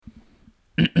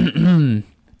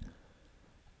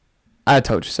I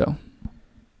told you so.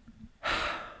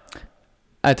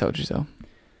 I told you so.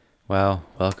 Well,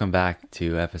 welcome back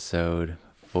to episode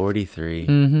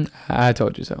 43. I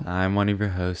told you so. I'm one of your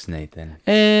hosts, Nathan.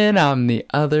 And I'm the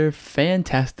other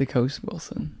fantastic host,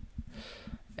 Wilson.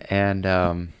 And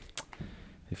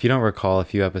if you don't recall, a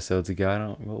few episodes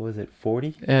ago, what was it,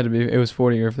 40? It was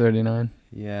 40 or 39.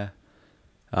 Yeah.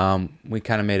 We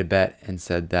kind of made a bet and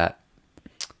said that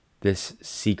this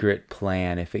secret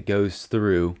plan, if it goes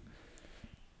through,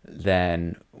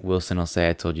 then Wilson will say,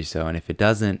 I told you so. And if it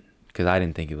doesn't, because I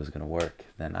didn't think it was going to work,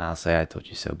 then I'll say, I told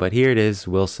you so. But here it is,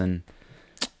 Wilson.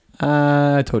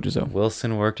 I told you so.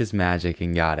 Wilson worked his magic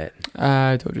and got it.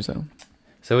 I told you so.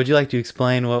 So would you like to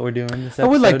explain what we're doing this episode? I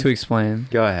would like to explain.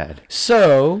 Go ahead.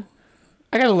 So,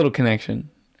 I got a little connection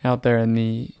out there in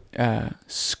the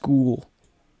school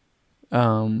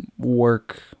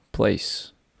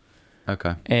workplace.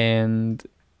 Okay. And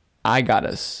I got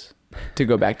us to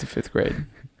go back to 5th grade.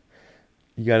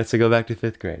 You got us to go back to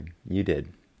 5th grade. You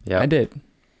did. Yeah. I did.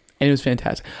 And it was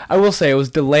fantastic. I will say it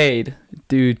was delayed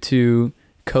due to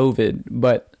COVID,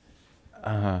 but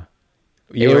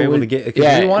you were able to get,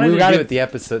 because we wanted to do it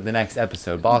the next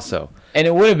episode also. And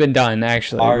it would have been done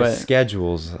actually. Our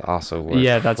schedules also were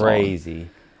that's crazy.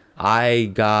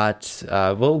 I got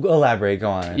we'll elaborate,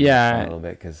 go on. Yeah. A little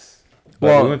bit we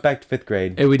went back to 5th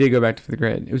grade. We did go back to 5th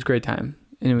grade. It was a great time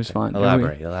and it was fun.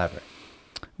 Elaborate.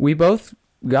 We both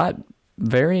got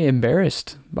very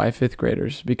embarrassed by 5th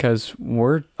graders because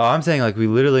I'm saying like we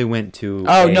literally went to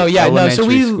so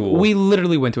school we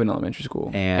literally went to an elementary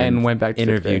school and went back to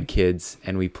interviewed kids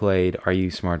and we played Are You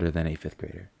Smarter Than a 5th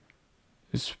Grader?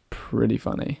 It was pretty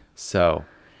funny. So,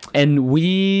 and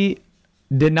we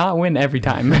did not win every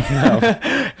time.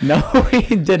 No, we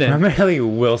didn't. Primarily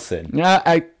Wilson.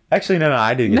 Actually, no,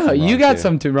 I did get some wrong. You got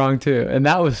some wrong too, and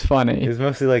that was funny. It was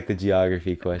mostly like the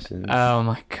geography questions. Oh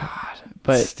my god.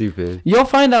 But stupid. You'll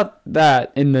find out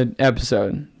that in the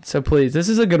episode. So please, this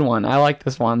is a good one. I like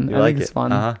this one. I think it's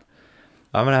fun. I'm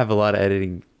gonna have a lot of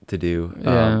editing to do,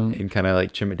 and kind of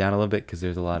like trim it down a little bit because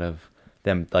there's a lot of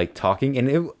them like talking.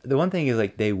 And the one thing is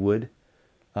like they would,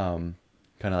 kind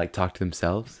of like talk to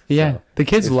themselves. Yeah, so the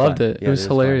kids loved fun. it. It was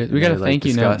hilarious. Fun. We got a thank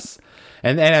you note.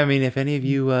 And I mean, if any of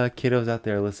you kiddos out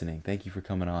there listening, thank you for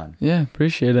coming on. Yeah,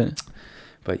 appreciate it.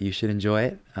 But you should enjoy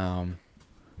it.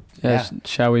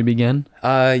 Shall we begin?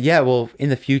 Well, in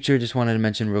the future, just wanted to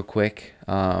mention real quick,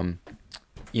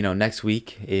 next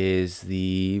week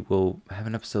we'll have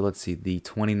an episode, let's see, the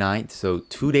 29th, so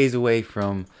 2 days away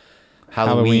from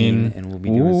Halloween. And we'll be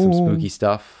doing some spooky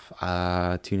stuff.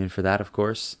 Tune in for that, of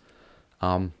course.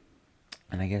 And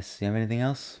I guess, you have anything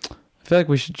else? I feel like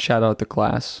we should shout out the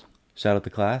class. Shout out the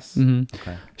class? Mm-hmm.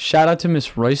 Okay. Shout out to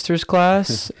Miss Royster's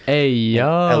class. Hey,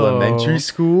 yo. Elementary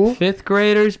school. 5th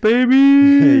graders,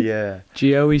 baby. Yeah.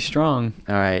 GOE strong.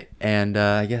 All right. And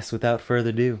I guess without further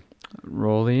ado,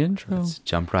 roll the intro. Let's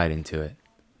jump right into it.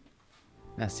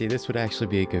 Now, see, this would actually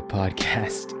be a good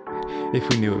podcast if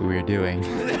we knew what we were doing.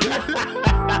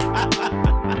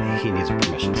 He needs a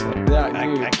permission slip. Yeah,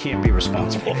 I can't be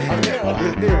responsible.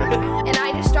 And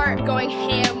I just start going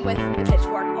ham with the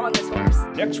pitchfork on this horse.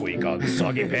 Next week on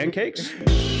Soggy Pancakes.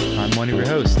 I'm one of your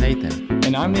hosts, Nathan.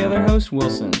 And I'm the other host,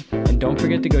 Wilson. And don't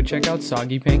forget to go check out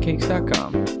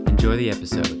soggypancakes.com. Enjoy the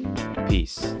episode.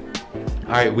 Peace.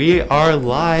 All right, we are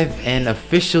live and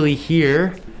officially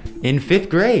here in 5th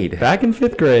grade. Back in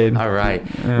 5th grade. All right.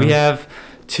 Yeah. We have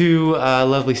two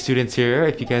lovely students here.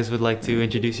 If you guys would like to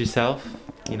introduce yourself,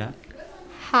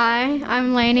 Hi,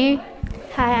 I'm Lainey.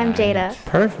 Hi, I'm Jada.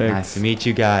 Perfect. Nice to meet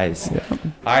you guys. Yeah.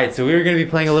 All right, so we were going to be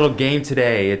playing a little game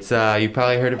today. It's you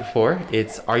probably heard it before.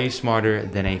 It's Are You Smarter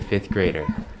Than a 5th Grader?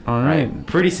 All right.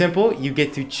 Pretty simple. You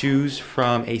get to choose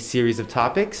from a series of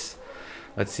topics.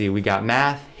 Let's see. We got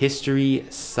math, history,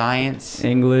 science,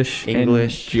 English, and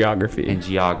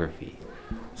geography.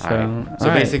 So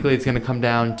basically, it's going to come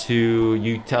down to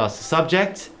you tell us the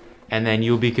subject, and then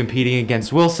you'll be competing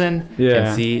against Wilson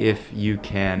and see if you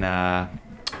can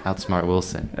outsmart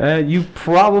Wilson. You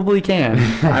probably can.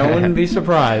 I wouldn't be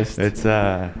surprised. It's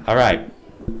all right.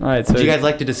 All right. So would you guys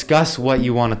like to discuss what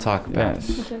you want to talk about?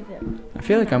 Yes. I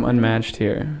feel like I'm unmatched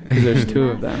here because there's two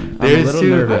of them. There's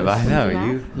two of them. I know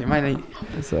you might be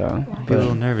a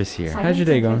little nervous here. How's your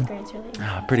day going?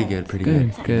 Pretty good.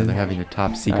 Good. They're having their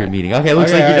top secret meeting. Okay,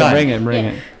 looks like you're done. Bring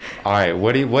it. All right.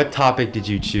 What topic did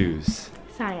you choose?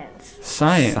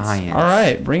 Science. All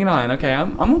right, bring it on. Okay,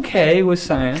 I'm okay with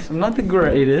science. I'm not the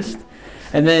greatest.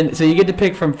 And then, so you get to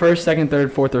pick from 1st, 2nd, 3rd,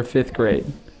 4th, or 5th grade.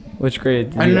 Which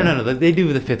grade? No. They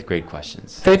do the 5th grade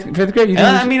questions. Fifth grade?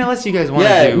 I mean, unless you guys want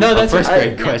to do a 1st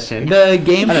grade question. The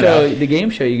game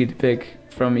show, you get to pick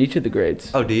from each of the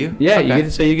grades. Oh, do you? Yeah,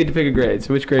 Okay. you get to pick a grade.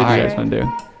 So which grade do you guys want to do?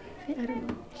 I don't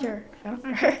know. Sure.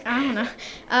 I don't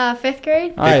know. Fifth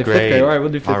grade? All right, fifth grade. All right, we'll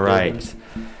do fifth All grade. right.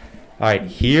 All right,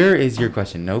 here is your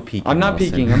question. No peeking. I'm not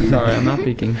Wilson. peeking. I'm sorry. I'm not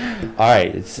peeking. All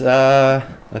right, it's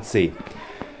let's see.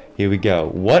 Here we go.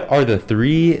 What are the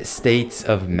 3 states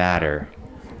of matter?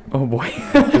 Oh boy.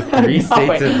 3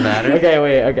 states of matter. Okay,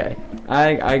 wait. Okay.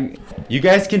 I You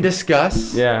guys can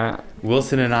discuss. yeah.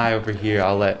 Wilson and I over here.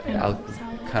 I'll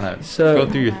kind of So-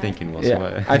 go through your thinking, Wilson.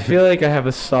 Yeah. I feel like I have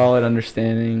a solid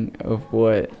understanding of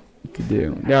what to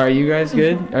do. Now, are you guys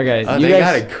good? Okay. Oh, you they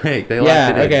guys, got it quick. They locked Yeah.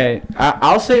 it in. Okay.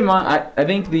 I'll say mine. I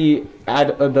think the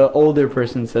older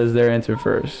person says their answer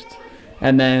first,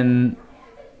 and then.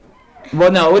 Well,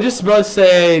 no. We'll just both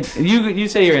say you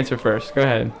say your answer first. Go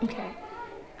ahead. Okay.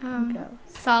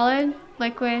 Solid,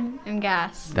 liquid, and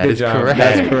gas. That Good is job. correct.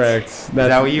 That's correct. That's,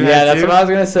 that what you yeah, had that's too? what I was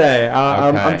gonna say.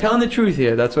 I'm Okay. telling the truth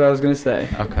here. That's what I was gonna say.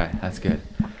 Okay, that's good.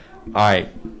 All right,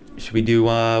 should we do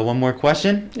one more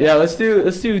question? Yeah, let's do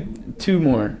 2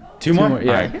 more. Two more?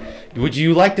 Yeah. All right. Would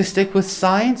you like to stick with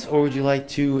science, or would you like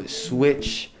to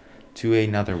switch to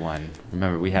another one?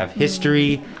 Remember, we have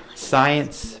history,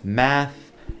 science,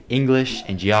 math, English,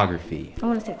 and geography. I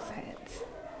want to say science.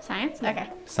 Science? Okay.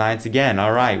 Science again.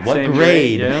 All right. What Same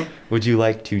grade yeah. would you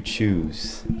like to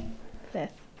choose?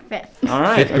 Fifth. All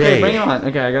right. Fifth Okay, grade. bring it on.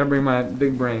 Okay, I gotta bring my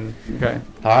big brain. Okay.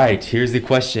 All right, here's the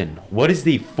question. What is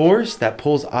the force that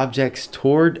pulls objects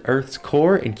toward Earth's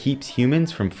core and keeps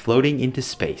humans from floating into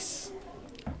space?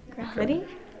 Gravity?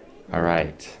 All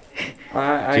right.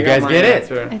 I you got guys my get it?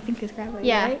 answer. I think it's gravity.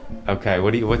 Yeah. Right? Okay,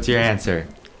 what's your answer?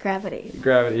 Gravity.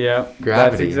 Gravity. Yeah.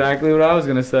 Gravity. That's exactly what I was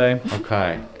gonna say.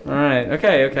 Okay. All right.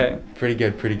 Okay. Pretty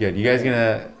good, pretty good. You guys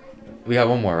we got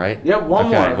one more, right? Yep. One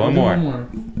Okay, more. one We'll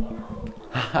do more.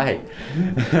 Hi.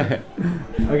 Okay.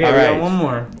 All we right. got one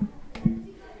more.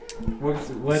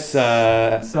 What's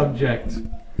subject?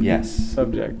 Yes.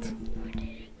 Subject.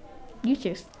 You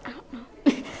choose.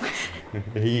 Are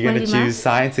you Wanna gonna do choose math?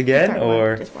 science again,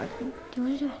 or? Just one. Do you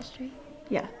want to do history?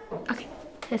 Yeah. Okay.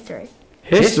 History.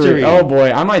 History. Oh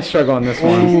boy, I might struggle on this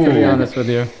one. To be Ooh. honest with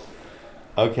you.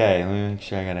 Okay, let me make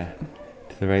sure I got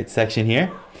to the right section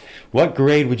here. What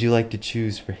grade would you like to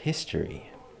choose for history?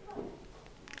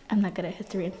 I'm not good at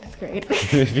history in 5th grade.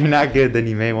 If you're not good, then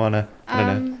you may want to. I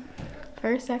don't know.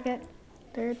 First, second,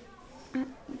 third.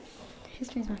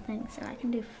 History's my thing, so I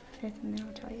can do 5th and then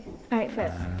I'll tell you. All right,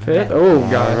 5th. Fifth. Oh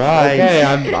god. Alright. Okay,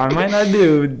 I might not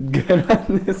do good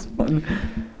on this one.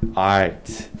 All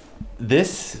right.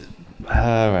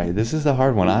 All right. This is the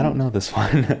hard one. I don't know this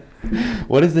one.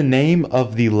 What is the name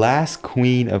of the last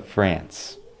queen of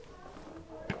France?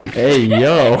 Hey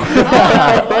yo.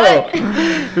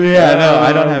 Yeah, no,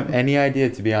 I don't have any idea,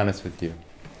 to be honest with you.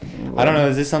 I don't know.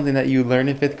 Is this something that you learned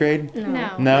in 5th grade?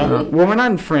 No. No. Well, we're not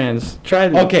in France. Try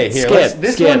to Okay, here. skip.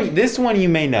 This one you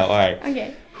may know. All right.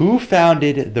 Okay. Who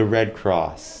founded the Red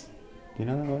Cross? Do you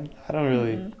know that one? I don't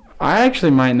really. I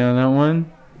actually might know that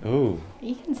one. Ooh.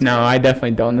 You can No, I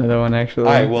definitely don't know that one actually.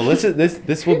 All right. Well,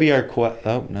 this will be our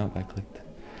Oh no, I clicked.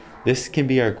 This can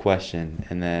be our question,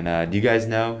 and then do you guys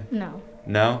know? No.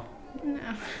 No.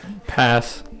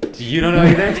 Pass. You don't know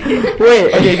either.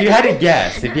 Wait. Okay, if you had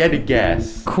to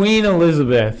guess. Queen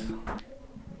Elizabeth.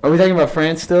 Are we talking about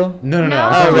France still? No. No.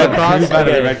 I'm Oh, talking Red about Cross? who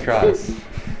founded the Okay. Red Cross.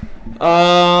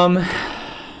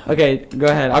 Okay, go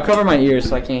ahead. I'll cover my ears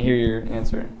so I can't hear your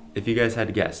answer. If you guys had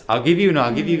to guess, I'll give you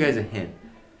guys a hint.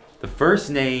 The first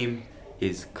name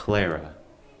is Clara.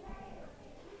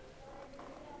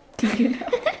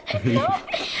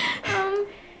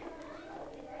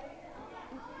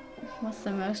 What's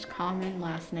the most common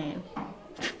last name?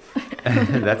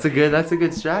 That's a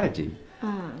good strategy.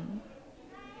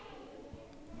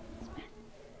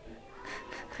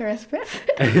 Clara Smith.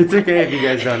 It's okay if you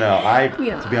guys don't know.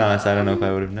 Yeah. To be honest, I don't know if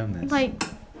I would have known this. Like,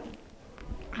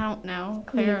 I don't know.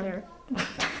 Clear.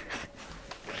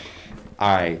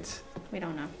 All right, We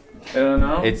don't know. I don't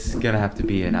know. it's gonna have to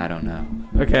be an I don't know.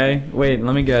 Okay, wait,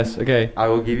 let me guess. Okay. I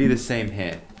will give you the same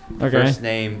hint. The Okay. first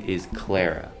name is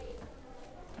Clara.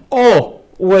 Oh,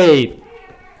 wait.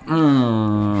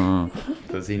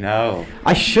 Does he know?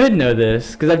 I should know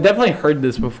this because I've definitely heard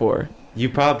this before. You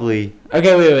probably.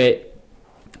 Okay, wait.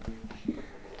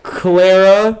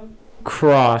 Clara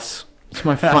Cross. It's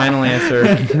my final answer.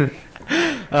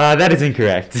 That is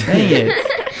incorrect. Dang it.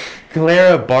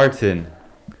 Clara Barton.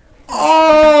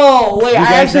 Oh, wait, You I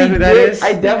guys know actually who that did. is?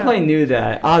 I definitely knew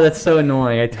that. Oh, that's so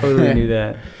annoying. I totally knew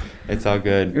that. It's all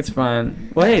good. It's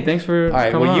fine. Well, hey, thanks for All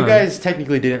right. coming Well, you on. guys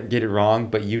technically didn't get it wrong,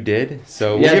 but you did.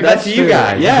 So we'll Yeah, give that that's to true. you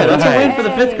guys. Yeah, that's a All win right. for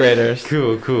the fifth graders.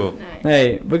 Cool.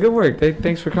 Hey, but good work.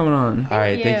 Thanks for coming on. All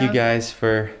right. Thank you you. guys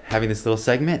for having this little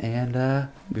segment, and we're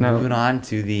No. moving on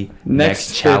to the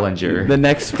next challenger. The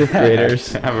next fifth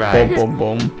graders. All right. Boom,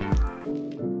 boom, boom.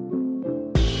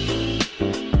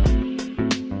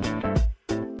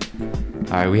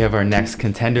 All right. We have our next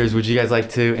contenders. Would you guys like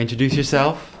to introduce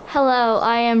yourself? Hello,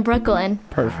 I am Brooklyn.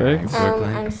 Perfect.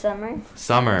 Brooklyn. I'm Summer.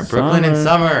 Summer. Brooklyn and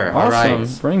Summer. All Awesome.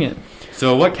 right. Bring it.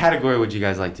 So, what category would you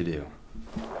guys like to do?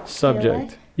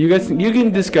 Subject. You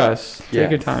can discuss. Take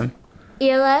your Yes. time.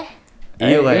 Eli.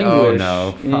 ELA. Oh English.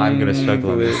 no, I'm gonna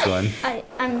struggle on this one.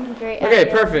 I'm great. Okay,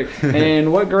 perfect.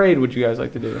 And what grade would you guys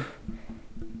like to do?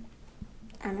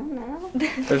 I don't know.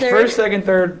 There's first, second,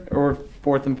 third, or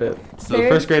fourth and fifth. So Third.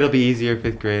 first grade will be easier.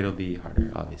 Fifth grade will be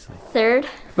harder, obviously. Third.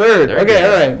 Third. Third Okay, grade.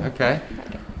 all right. Okay.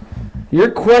 Your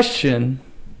question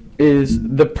is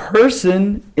the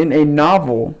person in a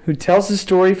novel who tells the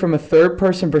story from a third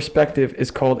person perspective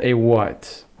is called a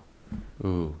what?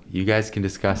 Ooh, you guys can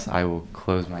discuss. I will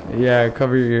close my. Yeah,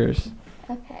 cover your ears.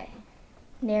 Okay.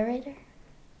 Narrator.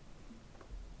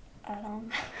 I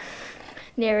don't.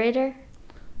 Narrator.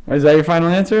 Is that your final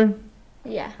answer?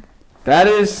 Yeah. That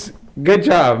is good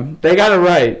job. They got it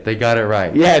right. They got it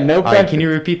right. Yeah, no All right. question. Can you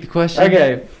repeat the question?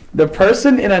 Okay. The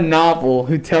person in a novel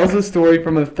who tells a story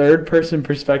from a third person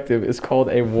perspective is called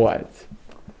a what?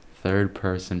 Third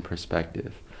person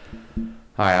perspective. All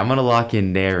right. I'm gonna lock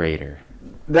in narrator.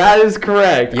 That is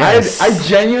correct. Yes. I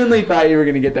genuinely thought you were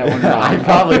going to get that one wrong. I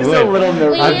probably was would. a little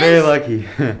nervous. We I'm very use-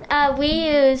 lucky. We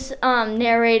use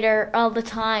narrator all the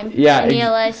time. Yeah, In ex-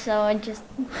 ELA, so I just.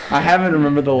 I haven't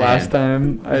remembered the last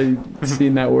time I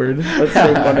seen that word. That's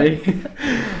so funny.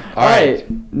 All right,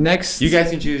 next. You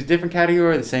guys can choose different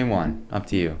category or the same one. Up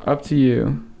to you. Up to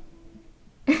you.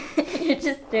 You're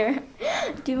just there.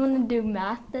 Do you want to do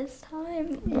math this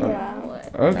time? Yeah.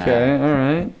 What? Okay, all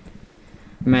right.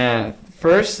 Math.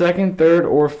 First, second, third,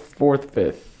 or fourth,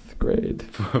 fifth grade.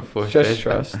 For Just fifth.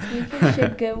 trust. You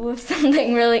should go with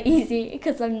something really easy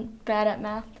because I'm bad at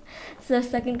math. So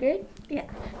second grade? Yeah.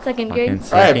 Second Fucking grade?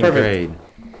 second perfect.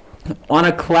 grade. On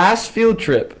a class field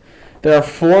trip, there are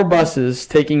 4 buses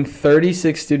taking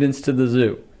 36 students to the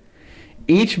zoo.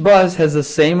 Each bus has the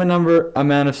same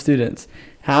amount of students.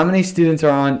 How many students are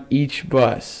on each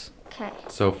bus? Okay.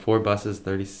 So 4 buses,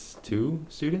 32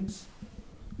 students?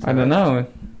 I don't know.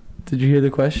 Did you hear the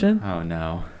question? Oh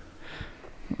no.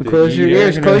 Close your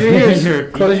ears. Close your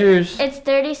ears. Close your ears. It's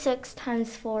 36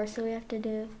 times 4, so we have to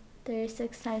do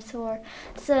 36 times 4.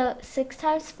 So 6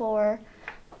 times 4,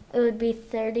 it would be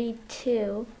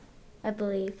 32, I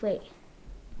believe. Wait.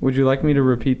 Would you like me to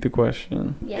repeat the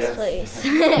question? Yes, please.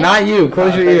 Not you.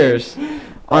 Close your ears.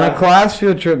 On a class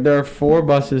field trip, there are 4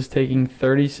 buses taking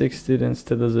 36 students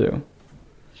to the zoo.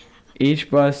 Each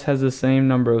bus has the same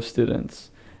number of students.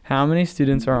 How many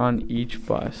students are on each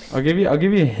bus? I'll give you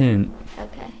a hint.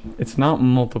 Okay. It's not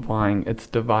multiplying, it's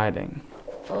dividing.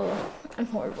 Oh, I'm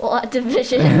horrible at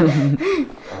division.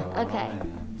 Okay.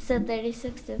 So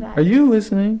 36 divided. Are you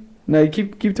listening? No,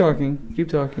 keep talking. Keep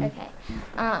talking.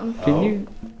 Okay.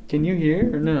 Can you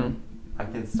hear or no? I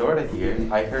can sort of hear.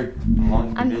 I heard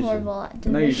long I'm division. horrible at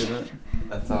No, you division. didn't.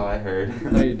 That's all I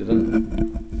heard. No, you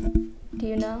didn't. Do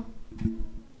you know?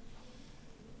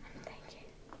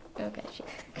 Okay, she's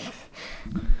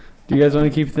Do you guys want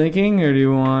to keep thinking, or do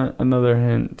you want another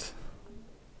hint?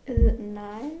 Is it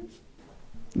 9?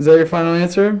 Is that your final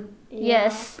answer?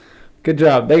 Yes. Good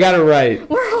job. They got it right.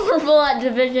 We're horrible at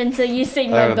division, so you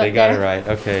sing my Oh, book they got it there. right.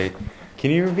 Okay.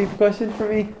 Can you repeat the question for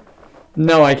me?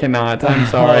 No, I cannot. I'm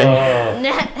sorry.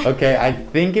 Oh. Okay, I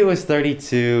think it was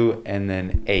 32 and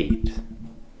then 8.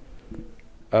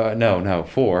 No,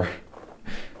 4.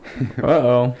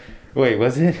 Uh-oh. Wait,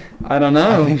 was it? I don't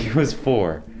I know. think it was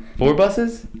 4. 4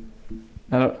 buses?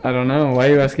 I don't know. Why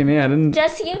are you asking me? I didn't.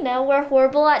 Just so you know, we're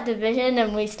horrible at division,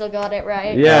 and we still got it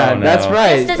right. Yeah, Oh, no. that's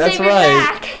right. Just to That's save it right.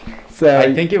 back. So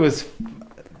I think it was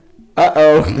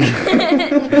Uh-oh.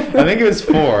 I think it was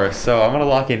 4, so I'm gonna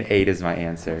lock in 8 as my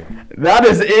answer. That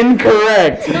is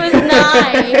incorrect. It was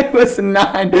 9. It was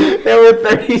 9. There were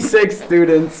 36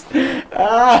 students. You're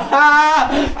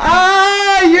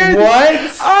What?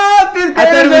 fifth I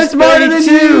thought it graders was are smarter than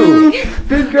 32. you. Fifth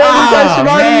graders are Ah,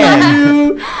 smarter man. than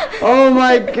you. Oh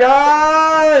my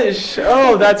gosh.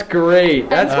 Oh, that's great.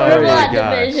 That's I'm Oh horrible my at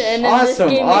gosh. division, and Awesome, this gave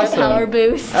me awesome. a power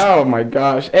boost. Oh my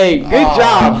gosh. Hey, good Oh.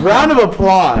 job. Round of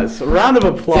applause. Round of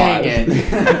applause. Dang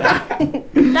it.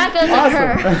 That goes at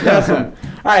her. Awesome.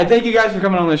 All right, thank you guys for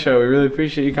coming on the show. We really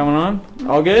appreciate you coming on.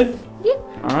 All good? Yep. All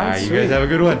right, Alright, you sweet. guys have a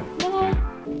good one. Bye.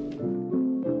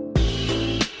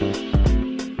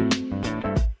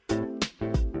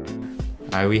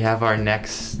 All right, we have our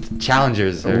next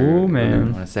challengers. Ooh, man.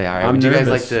 I want to say, all right, I'm would you guys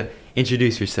nervous. like to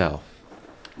introduce yourself?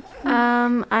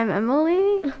 I'm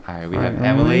Emily. All right, we All have right,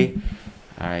 Emily.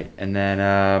 All right, and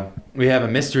then we have a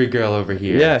mystery girl over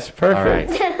here. Yes,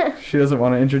 perfect. All right. She doesn't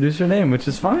want to introduce her name, which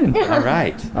is fine. All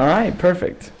right. All right,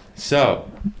 perfect. So,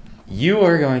 you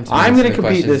are going to. I'm answer going to the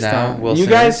compete questions this now, time. Wilson. You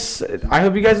guys, I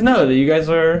hope you guys know that you guys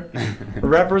are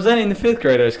representing the 5th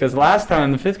graders, because last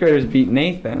time the 5th graders beat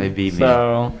Nathan. They beat me.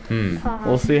 So,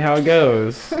 we'll see how it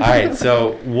goes. All right.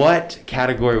 So, what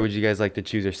category would you guys like to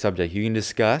choose or subject? You can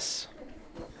discuss.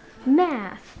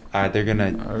 Math. All right, they're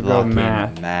gonna I'll go lock in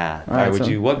math. math. All All right, right,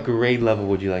 so- what grade level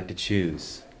would you like to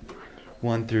choose?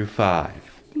 1 through 5.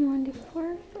 Do you want to do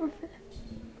 4th or 5th?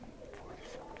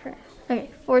 4th. Okay,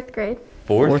 4th grade.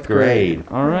 Fourth grade.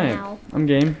 All right. Wow. I'm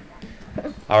game.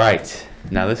 All right.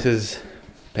 Now this is,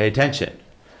 pay attention.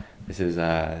 This is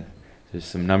there's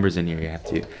some numbers in here you have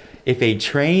to. If a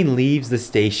train leaves the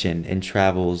station and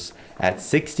travels at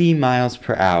 60 miles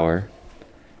per hour,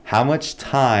 how much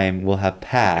time will have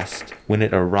passed when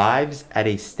it arrives at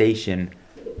a station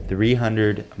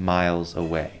 300 miles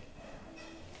away?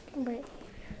 Wait.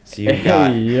 So you've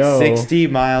got Hey, yo. 60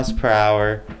 miles per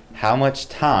hour. How much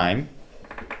time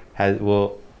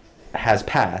has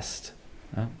passed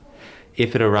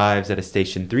if it arrives at a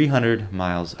station 300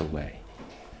 miles away?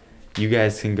 You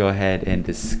guys can go ahead and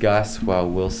discuss while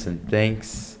Wilson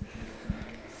thinks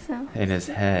So, in his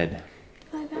head.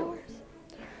 5 hours.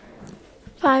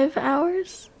 5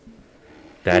 hours?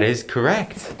 That is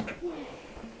correct.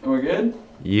 Are we good?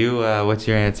 You, what's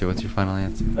your answer? What's your final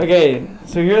answer? Okay,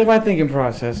 so here's my thinking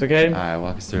process, okay? All right,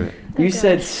 walk us through it. You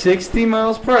said 60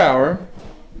 miles per hour.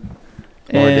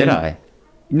 Or did and- I?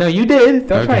 No, you did.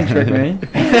 Don't try and trick me.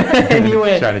 And you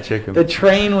went, Trying to trick him. the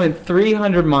train went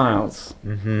 300 miles.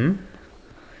 Mm-hmm.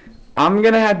 I'm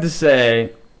going to have to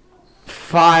say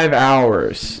 5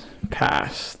 hours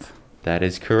passed. That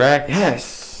is correct.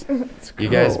 Yes. You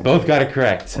guys go. both got it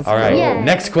correct. Let's All right. go. Yeah.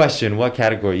 Next question. What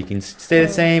category? You can stay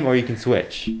the same or you can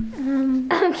switch.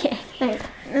 Okay. Wait.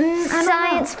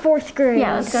 Science 4th grade.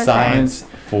 Yeah, let's go Science,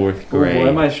 4th Ooh, grade.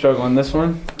 I might struggle on this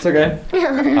one. It's okay.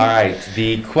 All right.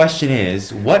 The question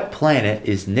is, what planet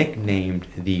is nicknamed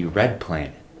the Red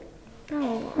Planet?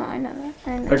 Oh, I know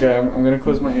that. I know. Okay, I'm going to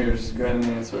close my ears. Go ahead and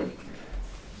answer.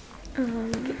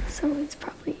 So it's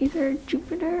probably either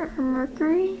Jupiter or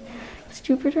Mercury. 'Cause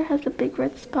Jupiter has a big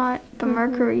red spot, but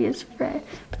Mercury is red.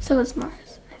 But so is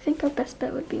Mars. I think our best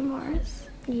bet would be Mars.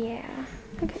 Yeah.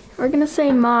 Okay, we're gonna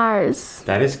say Mars.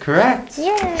 That is correct.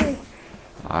 Yay.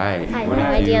 All right. I had what no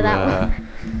have idea you, that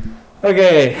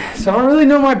Okay, so I don't really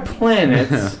know my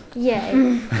planets,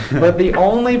 Yay. but the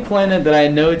only planet that I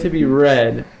know to be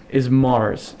red is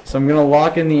Mars. So I'm going to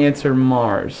lock in the answer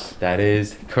Mars. That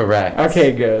is correct.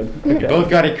 Okay, good. You Okay. both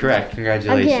got it correct.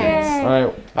 Congratulations. Again. All right.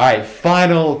 All right.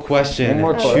 Final question. One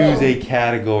more Choose question. a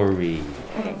category.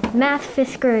 Math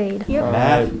 5th grade. Yep. All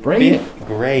Math, right, bring it. 5th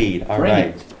grade. All Bring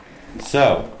right.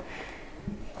 So,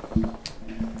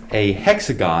 a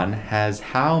hexagon has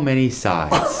how many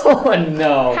sides? Oh,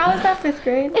 no. How is that 5th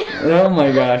grade? Oh,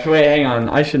 my gosh. Wait, hang on.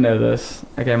 I should know this.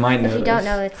 Okay, I might know If you this. don't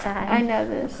know, it's sad. I know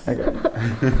this. Okay.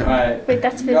 All right. Wait,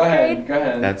 that's 5th Go ahead. grade? Go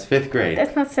ahead. That's 5th grade.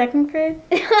 That's not 2nd grade?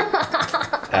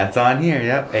 That's on here.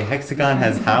 Yep. A hexagon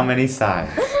has how many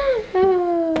sides?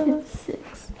 It's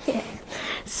 6. Yeah.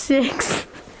 6.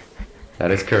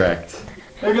 That is correct.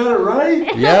 I got it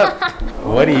right? Yep.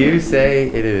 What do you say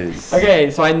it is?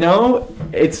 Okay, so I know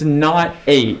it's not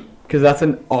 8, because that's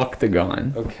an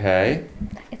octagon. Okay.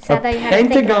 It's A sad that you had to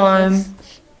think about pentagon,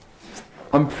 this.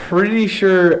 I'm pretty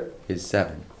sure, Is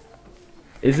 7.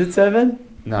 is it 7?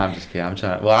 No, I'm just kidding. I'm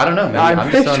trying. Well, I don't know. Maybe I'm I'm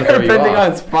pretty just sure trying a to throw you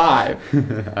pentagon's off.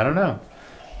 5. I don't know.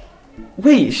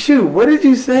 Wait, shoot, what did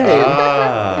you say?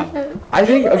 Ah. I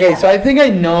think, okay, so I think I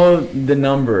know the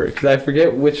number, because I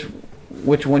forget which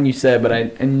one you said, but I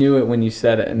knew it when you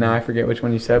said it, and now I forget which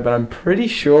one you said, but I'm pretty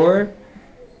sure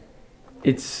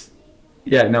it's,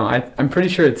 yeah, no, I'm pretty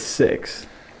sure it's 6.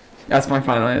 That's my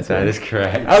final answer. That is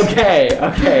correct.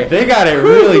 Okay. They got it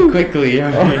really quickly.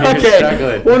 I mean, you're Okay.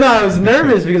 struggling. Well, no, I was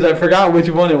nervous because I forgot which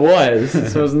one it was,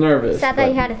 so I was nervous. Sad that but-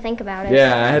 you had to think about it.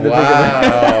 Yeah, I had to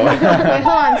Wow. Wait,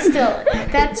 hold on, still.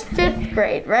 That's 5th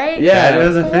grade, right? think of it. Yeah, it Yeah.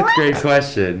 was a 5th grade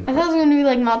question. I thought it was gonna be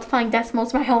like multiplying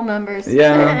decimals by whole numbers.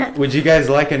 Yeah. Would you guys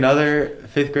like another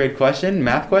 5th grade question,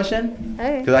 math question?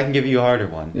 Okay. Because I can give you a harder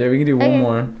one. Yeah, we can do one Okay.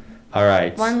 more. All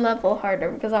right. One level harder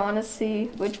because I want to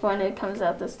see which one it comes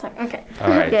out this time. Okay. All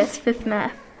right. Yes, 5th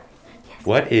math.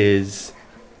 What is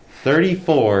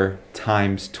 34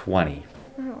 times 20?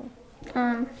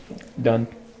 Done.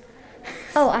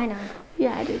 Oh, I know.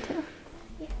 Yeah, I do too.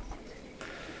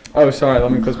 Oh, sorry.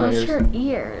 Let me close my Close ears. your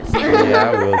ears.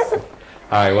 Yeah, we'll see. All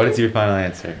right, what is your final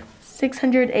answer?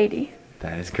 680.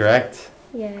 That is correct.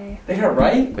 Yay. They got it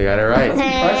right? They got it right.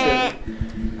 That's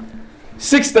impressive.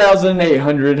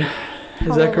 6,800.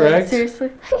 Is that correct?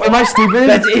 Seriously? Am I stupid?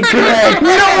 That's incorrect. No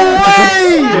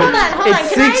way! Hold on, hold on.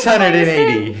 It's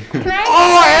 680. Can I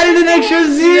Oh, I added an extra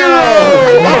zero!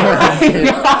 Oh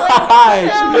my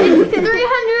gosh!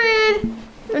 300.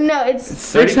 No, it's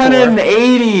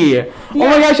 680! Oh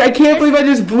my gosh, I can't believe I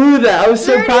just blew that. I was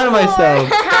so proud of 34 myself.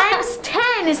 times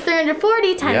 10 is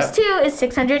 340 times Yep. 2 is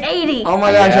 680. Oh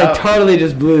my gosh, I Yeah. totally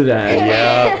just blew that.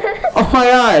 Yeah. Oh my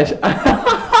gosh.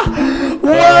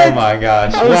 What? Oh my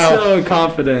gosh. I was Well, so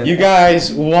confident. you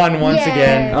guys won once Yay.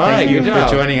 again. All right, Thank you good for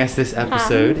job. joining us this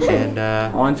episode. And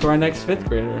On to our next 5th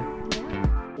grader.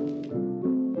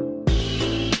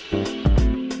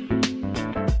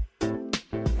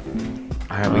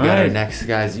 all right, we got our Alright. next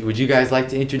guys. Would you guys like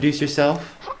to introduce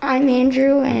yourself? I'm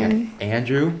Andrew and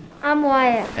Andrew I'm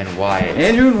Wyatt. and Wyatt.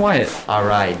 Andrew and Wyatt. All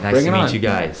right, nice Bring to it meet on. you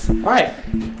guys. Alright.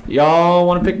 Y'all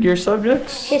want to pick your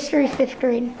subjects? history 5th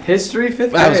grade. History, 5th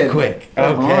grade. That was quick. On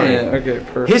Okay. it. Okay,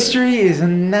 perfect. History is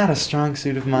not a strong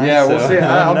suit of mine. Yeah, we'll so see.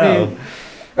 I'll I don't be- know.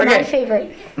 My Okay.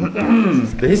 favorite.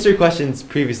 The history questions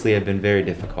previously have been very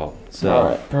difficult. So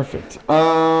Alright, perfect.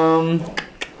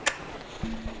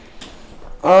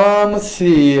 Let's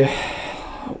see.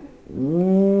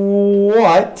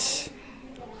 What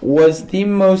was the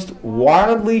most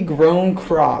widely grown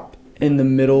crop in the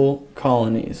middle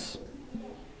colonies?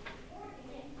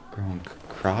 growing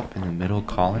crop in the middle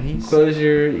colonies. Close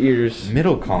your ears.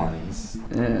 Middle colonies.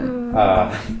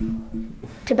 Yeah.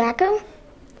 Tobacco?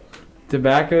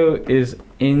 Tobacco is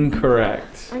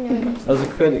incorrect. I know. That was a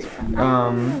good,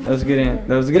 that was a good,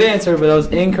 that was a good answer, but that was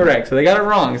incorrect. So they got it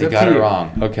wrong. It's They up got to it you.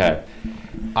 wrong. Okay.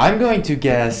 I'm going to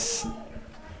guess.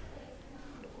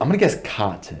 I'm gonna guess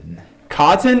cotton.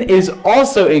 Cotton is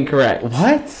also incorrect.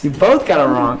 What? You both got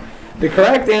it wrong. The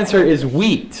correct answer is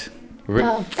wheat.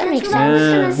 Oh, that makes what I was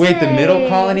sense. gonna Wait, the middle say.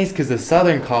 colonies, because the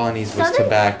southern colonies was Southern?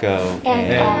 tobacco,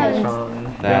 And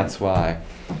and that's why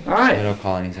All right. middle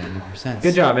colonies are 100%.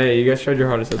 Good job. Hey, you guys showed your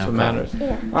hardest. That's what Okay. matters.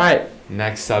 Yeah. All right.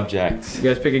 Next subject. You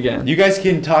guys pick again. You guys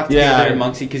can talk Yeah. together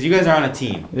amongst you because you guys are on a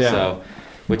team. Yeah. So,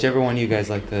 whichever one you guys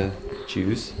like to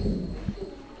choose. Can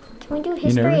we do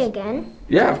history nervous? again?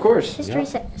 Yeah, of course. History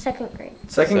Yeah. 2nd grade.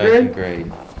 Second grade?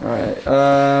 grade. All right.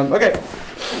 Okay.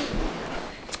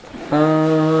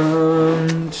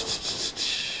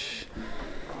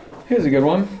 Here's a good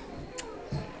one.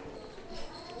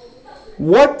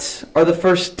 What are the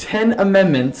first 10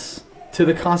 amendments to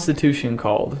the Constitution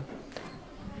called?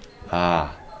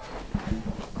 Ah.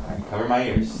 Alright, cover my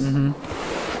ears. Mm-hmm.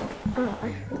 Oh,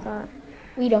 I forgot.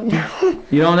 We don't know.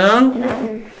 You don't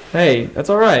know? Hey, that's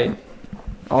all right.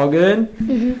 All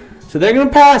good? So they're going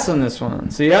to pass on this one.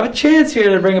 So you have a chance here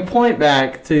to bring a point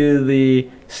back to the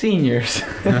seniors.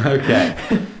 Okay.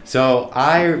 So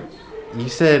you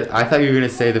said, I thought you were going to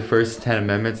say the first 10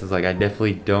 amendments. I was like, I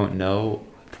definitely don't know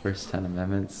the first 10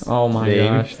 amendments. Oh my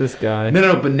Name. gosh, this guy.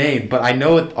 No, but name. But I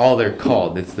know what all they're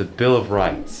called. It's the Bill of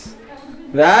Rights.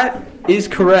 That is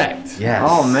correct. Yes.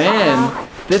 Oh man,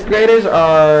 5th graders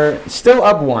are still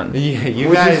up one. Yeah, you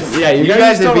Which guys. is- yeah, you guys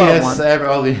have still beat have us one.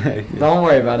 all the. Don't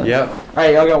worry about it. Yep. All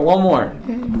right, y'all got one more.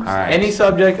 All right. Any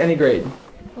subject, any grade.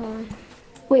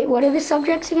 Wait, what are the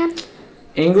subjects again?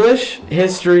 English,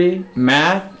 history,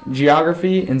 math,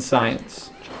 geography, and science.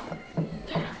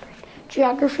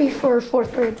 Geography for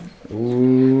 4th grade.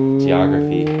 Ooh.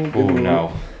 Geography. good Ooh, one.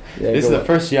 no. Yeah, This is go the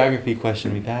first geography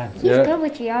question we've had. He's Yeah. good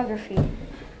with geography.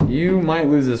 You might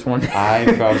lose this one. I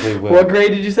probably will. What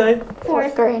grade did you say?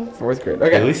 4th grade. 4th grade. At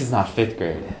Okay. least it's not 5th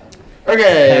grade.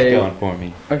 Okay. Kept going for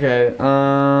me. Okay.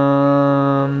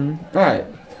 All right.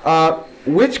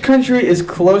 Which country is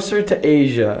closer to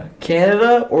Asia,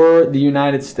 Canada or the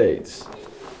United States?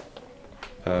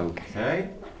 Okay.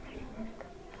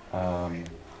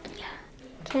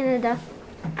 Canada.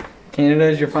 Canada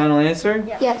is your final answer?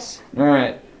 Yes. All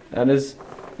right. That is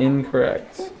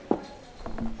incorrect.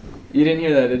 You didn't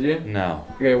hear that, did you? No.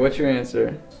 Okay, what's your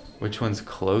answer? Which one's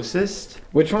closest?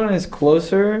 Which one is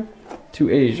closer to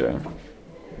Asia?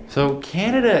 So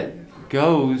Canada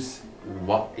goes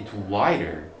it's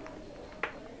wider.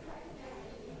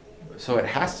 So it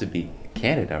has to be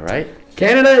Canada, right?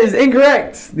 Canada is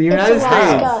incorrect. The United It's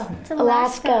States. Alaska. It's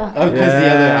Alaska. Oh, because the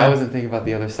other Yeah. I wasn't thinking about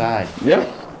the other side. Yep.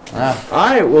 Ah. All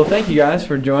right. Well, thank you guys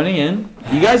for joining in.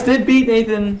 You guys did beat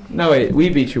Nathan. No, wait. We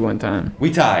beat you one time.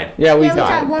 We tied. Yeah, we Yeah, we tied.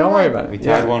 tied 1-1. Don't worry about it. We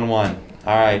tied Yeah. 1-1.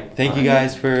 All right. Thank you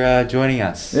guys for joining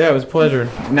us. Yeah, it was a pleasure.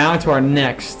 Now to our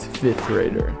next 5th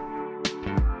grader.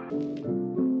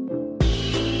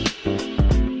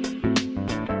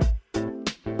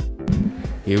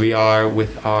 here we are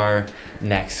with our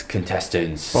next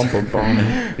contestants. Bum, bum,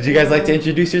 bum. Would you guys like to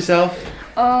introduce yourself?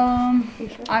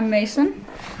 I'm Mason.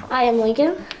 I am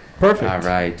Lincoln. Perfect. All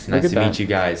right, Look nice at to that. meet you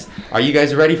guys. Are you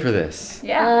guys ready for this?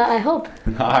 Yeah. I hope.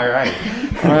 All right.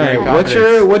 All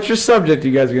right. What's your subject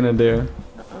you guys gonna do?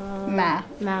 Math.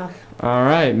 Math. All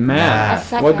right,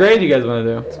 math. Math. What grade you guys want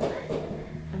to do?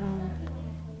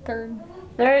 Third.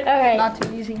 Third. All right. Not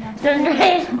too easy. Not too Third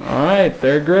grade. All right,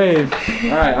 third grade. All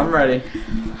right, I'm ready.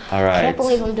 All I right. can't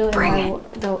believe I'm doing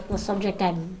the subject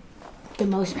I'm the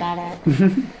most bad at.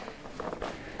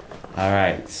 All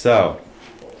right. So,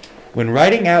 when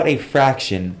writing out a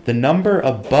fraction, the number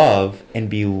above and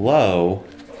below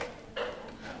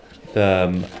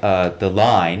the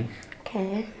line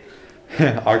Okay.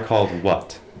 are called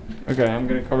what? Okay, I'm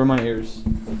gonna cover my ears.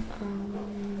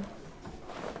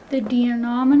 The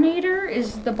denominator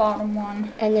is the bottom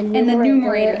one. And the And numerator, the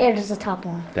numerator. is the top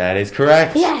one. That is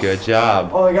correct. Yes. Good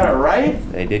job. Oh, I got it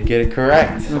right. They did get it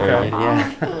correct. Okay.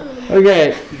 Yeah.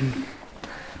 Okay.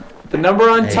 The number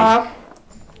on Hey. top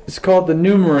is called the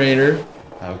numerator,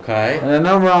 Okay. and the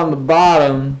number on the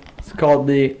bottom is called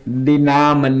the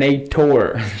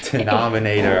denominator.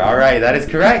 Denominator. All right, that is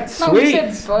correct. No, we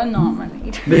Sweet. said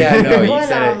denominator. Yeah, no, you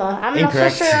said it Banana. I'm not so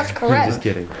incorrect. sure that's correct. Just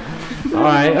kidding. All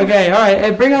right. Okay. All right.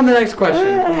 Hey, bring on the next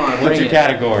question. Come on. What's bring your it.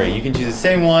 category? You can choose the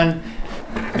same one,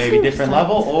 maybe different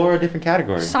level or a different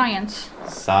category. Science.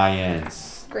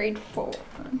 Science. Grade 4.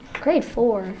 Grade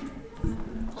 4.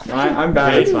 I'm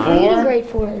bad Grade at four? science. Grade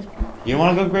 4 is. You don't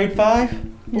want to go grade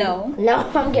 5? No. No,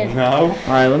 I'm good. No. All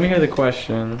right. Let me hear the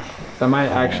question. I might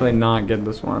actually not get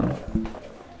this one.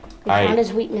 We Alright. found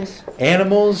his weakness.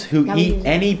 Animals who Now eat we-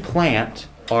 any plant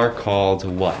are called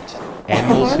what?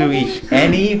 Animals who eat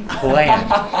any plant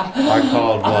are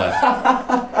called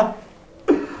what?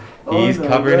 He's Oh, no,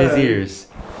 covering his God. ears.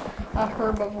 A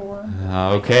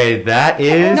herbivore. Okay, that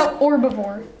is. No,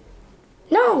 herbivore.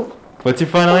 No. What's your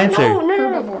final answer? No.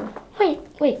 Herbivore.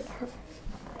 Wait.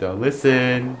 Don't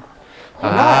listen.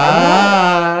 Don't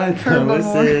Herbivore.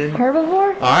 listen.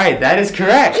 Herbivore? All right, that is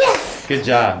correct. Yes. Good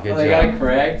job. Good Oh, they got it job.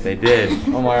 correct. They did.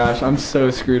 Oh my gosh, I'm so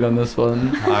screwed on this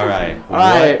one. All right. All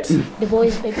right. The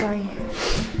boy's big brain.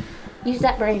 Use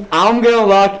that brain. I'm gonna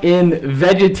lock in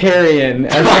vegetarian.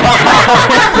 As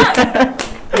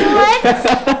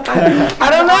I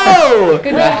don't know.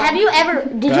 Good Wait, job. have you ever?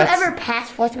 Did you That's- ever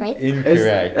pass 4th grade?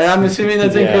 Incorrect. I'm assuming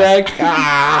that's Yeah. incorrect.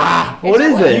 Ah, what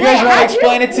is You it? guys want how'd to you-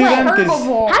 explain it to what, them? 'Cause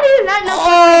Herbivore. How do you not know?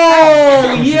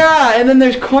 Oh yeah, and then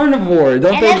there's carnivore.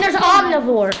 Don't And they? then there's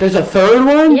omnivore. There's a third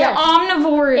one. Yeah.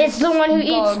 Omnivore is It's the one who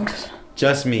eats. bugs.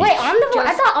 just me. Wait, omnivore?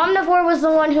 I Just- thought omnivore was the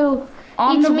one who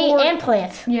eats meat Omnivore. and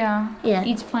plants. Yeah. Yeah.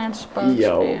 Eats plants, bugs,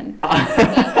 Yo. and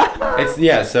It's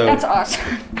yeah. So that's us.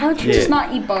 How'd you? Yeah. Just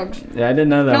not eat bugs. Yeah, I didn't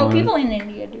know that No, one. people in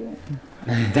India do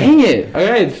it. Dang it.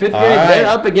 Okay, 5th grade. All right. They're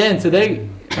up again. So they.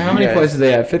 How many Yes. places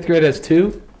they have? 5th grade has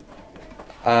 2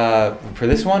 for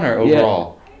this one or Yeah.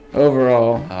 overall?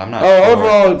 overall. I'm not. Oh, sure.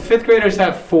 overall, 5th graders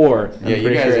have 4. I'm Yeah, you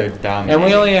pretty guys sure. are dominating. And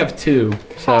we only have 2.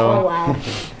 So Oh wow.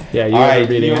 yeah, you All guys are right.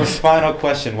 beating Your us. final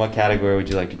question. What category would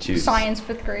you like to choose? Science,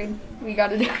 5th grade. We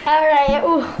gotta do it. All right.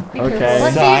 Ooh. Okay.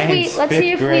 Let's Science, see fifth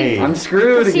if grade. we. I'm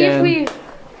screwed Let's see if again. we.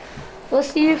 Let's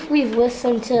see if we've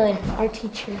listened to our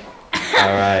teacher. All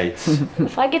right.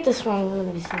 If I get this wrong, I'm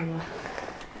gonna be so mad.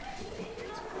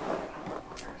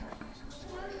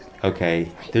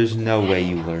 Okay. There's no way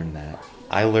you learned that.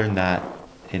 I learned that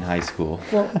in high school.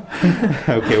 Well,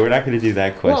 Okay, we're not going to do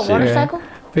that what question. water Yeah. cycle?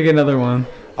 Pick another one.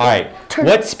 All right. Turn-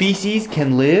 What species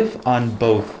can live on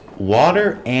both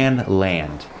water and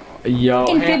land? Yo.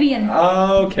 Amphibian.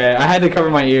 Okay, I had to cover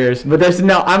my ears, but there's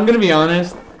no. I'm gonna be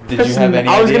honest. Did there's you have any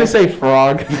I was idea? gonna say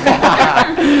frog.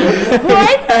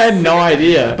 I had no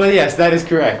idea. But yes, that is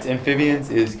correct.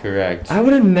 Amphibians is correct. I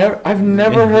would have never. I've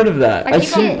never heard of that. I I keep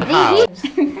should- on- How?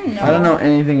 No. I don't know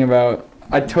anything about.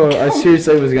 I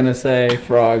seriously was gonna say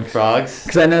frog. Frogs?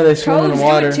 Because I know they swim Toads in do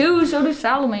water. it too, so do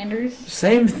salamanders.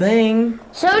 Same thing.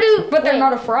 So do. But they're wait,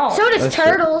 not a frog. So does That's true.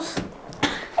 turtles.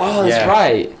 Oh, that's Yeah.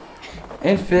 right.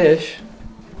 And fish.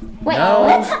 Wait, No.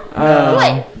 what?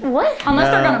 Wait, what?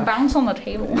 Unless they're No. gonna bounce on the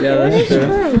table. Yeah, that's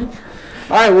true.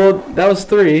 All right, well, that was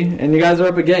 3, and you guys are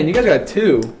up again. You guys got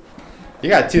 2. You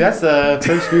got 2. That's the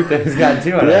first group that has gotten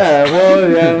 2 on us. Yeah, well,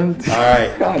 yeah. All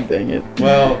right. God dang it.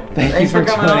 Well, thank Thanks you for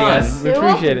coming joining on. us. We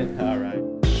appreciate it. All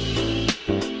right.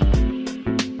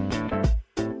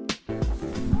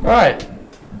 All right.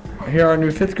 Here are our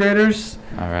new 5th graders.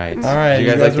 All right. All right, You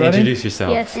you guys guys like to ready? introduce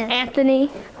yourself? Yes, Anthony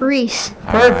Reese.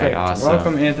 All right, Perfect. awesome.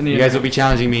 Welcome, Anthony. You guys will be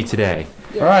challenging me today.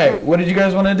 All right. What did you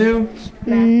guys want to do?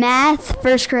 Math,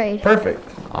 1st grade. Perfect.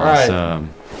 All right.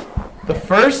 Awesome. The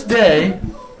first day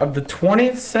of the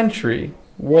 20th century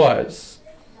was.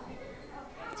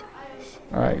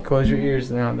 All right, close your ears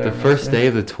now. The first day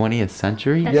of the 20th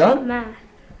century? That's Yeah. not math.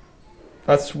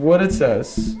 That's what it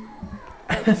says.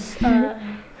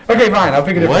 Okay, fine. I'll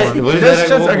pick a different one. What is Just-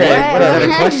 that? just- okay, What? whatever. Is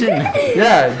that a question?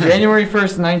 Yeah, January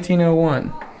 1st,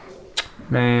 1901.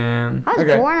 Man. I was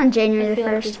Okay. born on January I the feel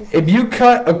like 1st. this is- If you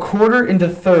cut a quarter into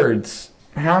thirds,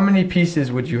 how many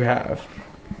pieces would you have?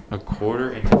 A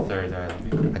quarter into thirds. All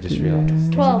right, I just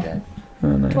realized. 12. Okay. Oh,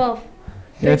 no. 12.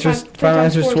 Your answer's, Three final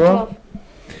times answer's four is 12?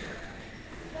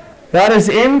 That is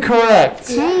incorrect.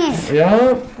 Dang it.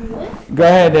 Yep. Go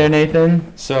ahead there,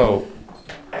 Nathan. So,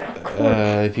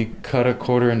 if you cut a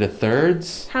quarter into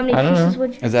thirds, How many I don't pieces know.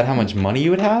 would you? is that how much money you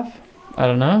would have? I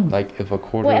don't know. Like if a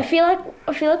quarter. Wait, I feel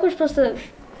like we're supposed to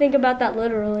think about that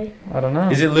literally. I don't know.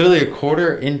 Is it literally a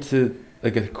quarter into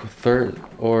like a third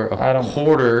or I a don't-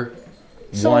 quarter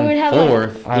So one we would have, like-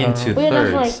 fourth I don't into know. We would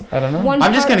have thirds? like I don't know. one.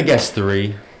 I'm just part- gonna guess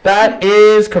 3. That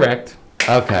is correct.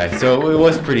 Okay, so it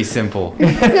was pretty simple.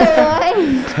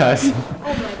 Yes.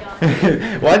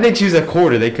 Why'd they choose a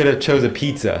quarter? They could have chose a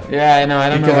pizza. Yeah, I know. I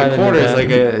don't know. why Because they a quarter did is that. like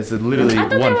it's literally I thought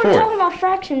they were 1/4. talking about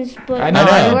fractions, but I know. I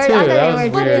know. I did I too. thought That they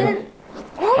was were weird.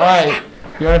 All right.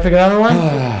 You want to pick another one?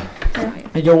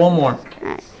 Hey, go one more.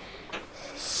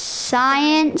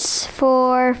 Science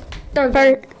for third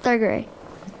grade. third grade.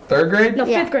 Third grade? No,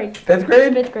 Yeah. fifth grade. Fifth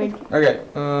grade? Fifth grade. Okay.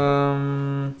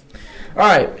 All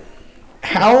right.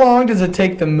 How long does it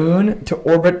take the moon to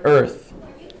orbit Earth?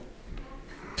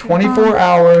 24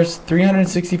 hours,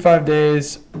 365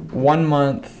 days, 1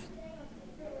 month.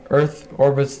 Earth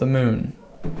orbits the moon.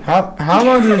 How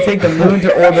long does it take the moon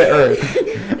to orbit Earth?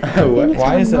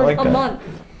 Why is it like A that? month.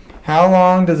 How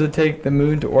long does it take the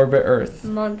moon to orbit Earth?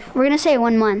 Month. We're gonna say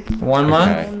 1 month. 1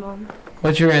 month? Okay. 1 month.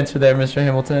 What's your answer there, Mr.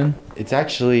 Hamilton? It's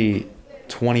actually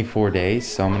 24 days,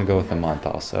 so I'm gonna go with a month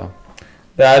also.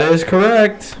 That is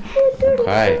correct.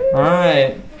 Okay, All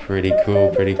right. pretty cool,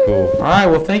 pretty cool. All right.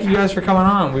 Well, thank you guys for coming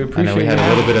on. We I appreciate know we had it. a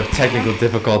little bit of technical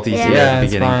difficulties Yeah. here Yeah, at the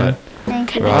it's beginning, Thank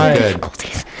but you. we're all Alright. good.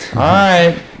 All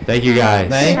right. Thank you guys.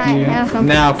 Thank Bye. you. Welcome.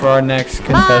 Now for our next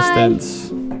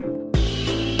contestants.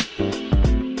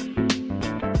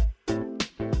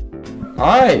 All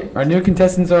right, our new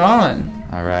contestants are on.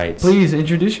 All right. Please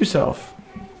introduce yourself.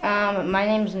 My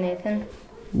name's Nathan.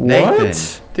 Nathan.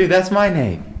 What? Dude, that's my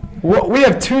name. What? We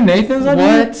have 2 Nathans on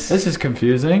here? What? This is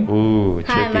confusing. Ooh, trippy.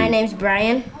 Hi, my name's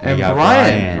Brian. And got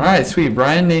Brian. Brian. All right, sweet.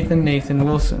 Brian, Nathan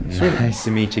Wilson. Sweet. Nice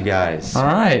to meet you guys. All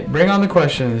right, bring on the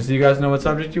questions. Do you guys know what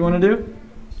subject you want to do?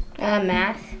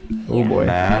 Math. Oh boy.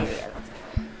 Math.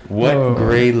 What Oh.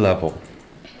 grade level?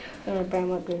 Brian,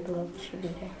 what grade level should be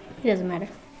there? It doesn't matter.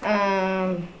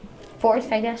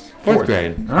 Fourth, I guess. Fourth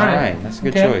grade. All right. That's a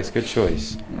good Okay. choice. Good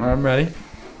choice. I'm ready.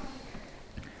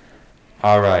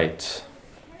 All right.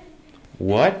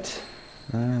 What?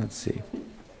 Let's see.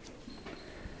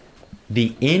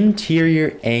 The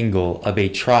interior angle of a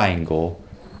triangle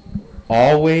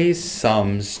always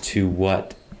sums to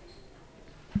what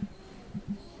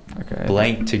Okay.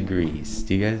 blank degrees?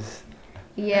 Do you guys?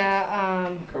 Yeah.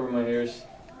 Cover my ears.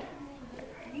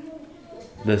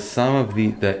 The sum of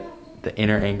the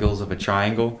inner angles of a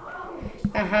triangle?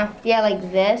 Yeah,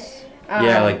 like this.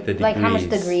 Yeah, like the Like how much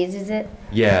degrees. degrees is it?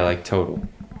 Yeah, like total.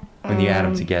 When you add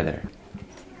them Um, together.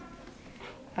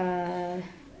 Uh.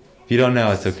 If you don't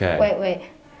know, it's okay. Wait.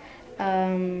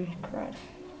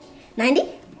 90?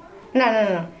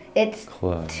 No. It's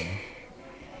Close.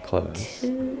 Close.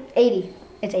 80.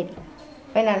 It's 80.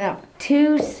 Wait, no.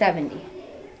 270.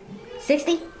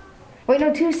 60? Wait,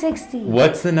 no, 260.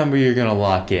 What's the number you're gonna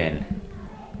lock in?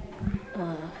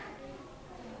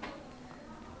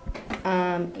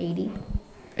 80.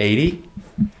 80?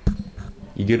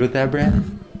 You good with that,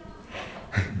 Brandon?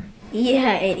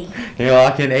 Yeah, 80. You're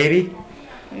locking 80?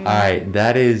 Alright,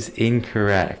 that is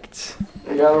incorrect.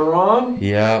 You got it wrong?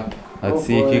 Yep. Let's Oh,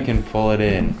 see if you boy. can pull it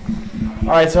in. All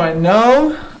right, so I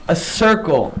know a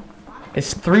circle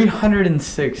is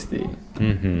 360.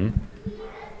 Mm-hmm.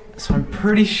 So I'm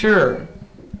pretty sure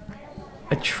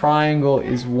a triangle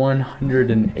is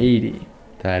 180.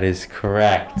 That is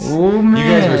correct. Oh man.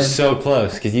 You guys were so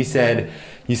close because you said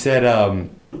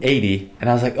 80, and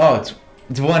I was like, oh, it's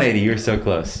 180. You're so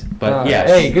close. But yes.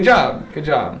 Hey, good job. Good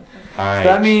job. All right. So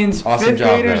that means Awesome 5th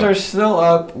job, graders though. are still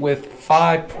up with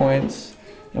 5 points,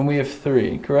 and we have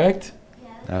 3. Correct?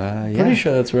 Yeah. Pretty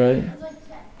sure that's right.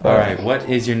 All right. What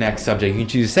is your next subject? You can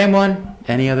choose the same one,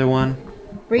 any other one,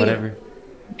 Read it. whatever.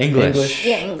 English.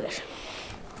 Yeah, English.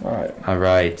 All right. All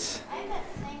right.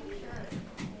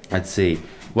 Let's see.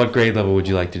 What grade level would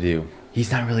you like to do? He's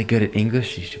not really good at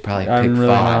English. You should probably pick I'm really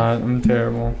 5. not. I'm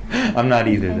terrible. I'm not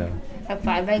either though. Top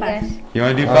 5, I guess. You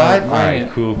want to do All 5? right, All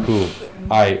right, bring it. cool.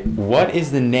 All right, what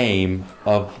is the name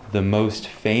of the most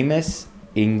famous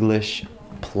English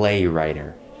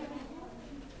playwriter?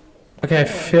 Okay, I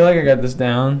feel like I got this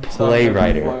down. So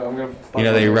Playwriter. I'm gonna You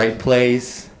know, they write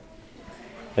plays.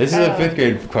 This is a 5th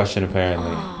grade question,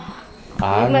 apparently. We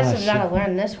I'm must not have sure. not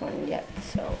learned this one yet,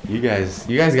 so. You guys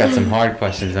got some hard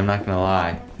questions. I'm not gonna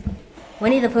lie.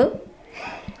 Winnie the Pooh?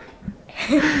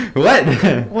 What?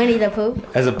 Winnie the Pooh?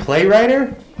 As a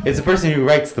playwriter, it's a person who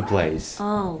writes the plays.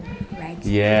 Oh, right.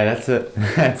 Yeah,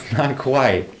 that's not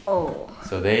quite. Oh.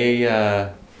 So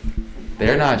they're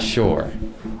not sure.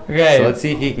 Okay. So let's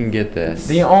see if you can get this.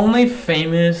 The only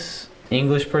famous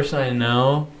English person I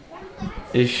know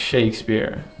is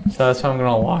Shakespeare. So that's what I'm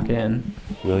gonna lock in.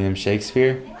 William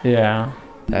Shakespeare. Yeah.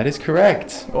 That is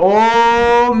correct.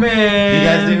 Oh man. You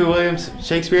guys know who William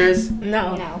Shakespeare is?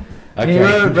 No. No. He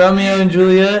wrote Romeo and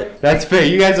Juliet. That's fair.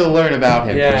 You guys will learn about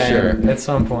him Yeah, for sure. at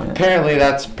some point. Apparently,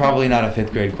 that's probably not a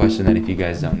 5th grade question then if you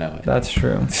guys don't know it. That's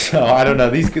true. So I don't know.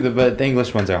 But the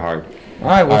English ones are hard. All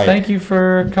right. Well, All right. thank you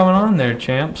for coming on there,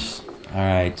 champs. All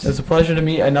right. It's a pleasure to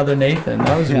meet another Nathan.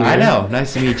 That was weird. I know.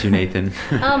 Nice to meet you, Nathan.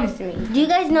 Do you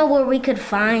guys know where we could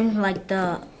find like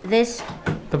this?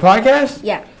 The podcast?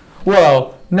 Yeah.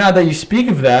 Well, now that you speak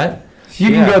of that, you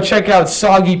can Yeah. go check out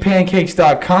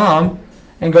soggypancakes.com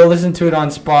and go listen to it on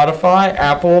Spotify,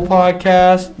 Apple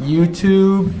Podcast,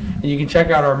 YouTube, and you can check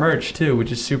out our merch too,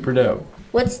 which is super dope.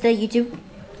 What's the YouTube?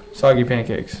 Soggy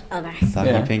Pancakes. Okay. Soggy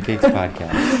Yeah. Pancakes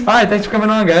Podcast. All right, thanks for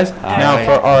coming on, guys. Now right.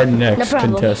 for our next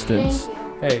problem. contestants.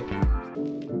 Hey.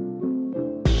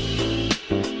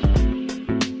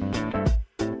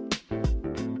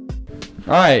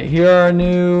 All right, here are our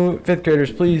new 5th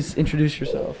graders. Please introduce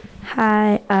yourself.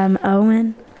 Hi, I'm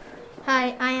Owen.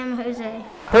 Hi, I am Jose.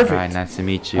 Perfect. All right. Nice to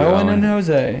meet you. Owen and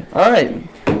Jose. All right.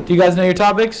 Do you guys know your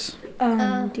topics? Do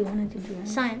you want to do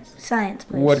Science. science,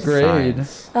 please? What grade?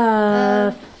 Science.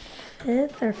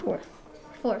 5th or 4th?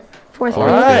 4th. 4th All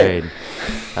grade. right. Grade.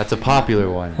 That's a popular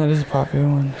one. That is a popular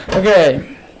one.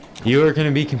 Okay. You are going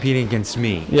to be competing against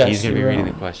me. Yes, He's going to be you reading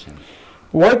will. the question.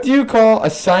 What do you call a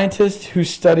scientist who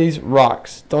studies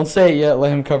rocks? Don't say it yet.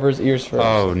 Let him cover his ears first.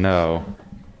 Oh, no.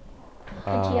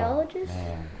 A geologist?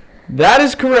 Man. That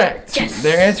is correct. Yes.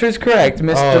 Their answer is correct,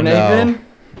 Mr. Oh, no. Nathan.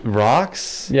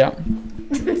 Rocks? Yeah.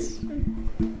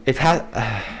 It has...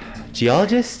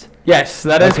 geologist? Yes,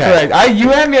 that is Okay. correct. You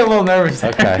had me a little nervous.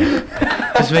 Okay.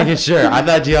 Just making sure. I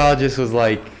thought geologist was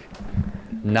like...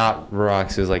 Not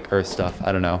rocks, it was like earth stuff.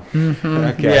 I don't know.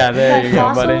 Okay. Yeah, there you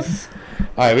go, buddy.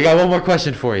 All right, we got one more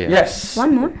question for you. Yes.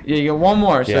 One more? Yeah, you get one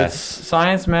more. So Yes. it's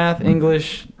science, math,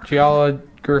 English,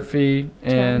 geography,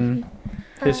 and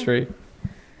history.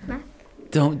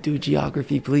 Don't do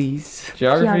geography, please.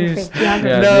 Geography. is- Geography.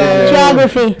 Yeah, No.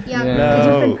 Geography. Yeah. Yeah. No.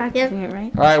 You've been practicing it,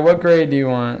 right? All right, what grade do you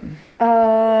want?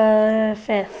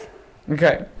 5th.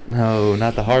 Okay. No,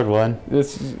 not the hard one.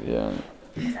 This is, yeah.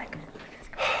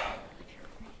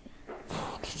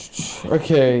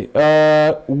 Okay.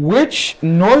 Which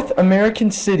North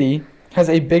American city has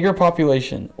a bigger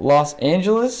population, Los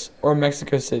Angeles or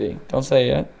Mexico City? Don't say it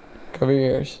yet. Cover your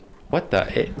ears. What the?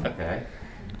 Okay.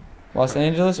 Los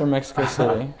Angeles or Mexico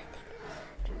City?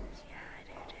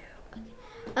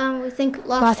 We think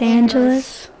Los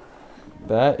Angeles.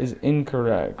 That is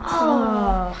incorrect.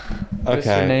 Mr.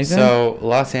 Okay. Nathan? So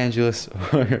Los Angeles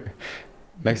or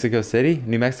Mexico City?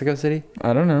 New Mexico City?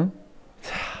 I don't know.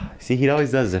 See, he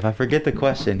always does. If I forget the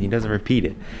question, he doesn't repeat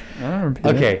it. I don't repeat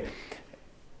it. Okay.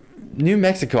 New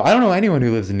Mexico. I don't know anyone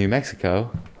who lives in New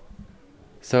Mexico.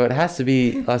 So it has to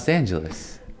be Los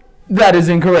Angeles. That is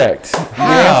incorrect. The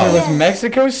How? answer was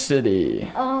Mexico City.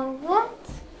 What?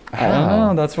 I don't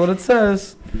know. That's what it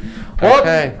says. Well,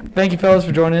 Okay. thank you, fellas,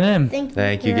 for joining in.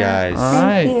 Thank you guys. All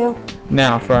right.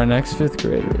 Now for our next 5th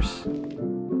graders.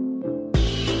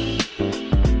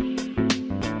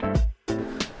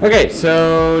 Okay,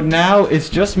 so now it's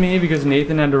just me because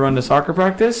Nathan had to run to soccer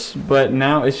practice, but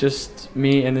now it's just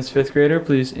me and this 5th grader.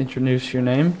 Please introduce your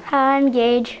name. Hi, I'm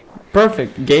Gage.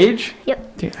 Perfect. Gage?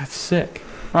 Yep. Dude, that's sick.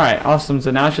 All right, awesome.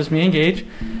 So now it's just me and Gage.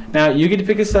 Now you get to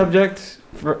pick a subject.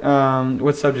 For,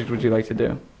 what subject would you like to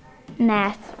do?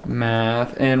 Math.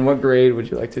 Math. And what grade would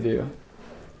you like to do?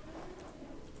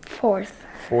 4th.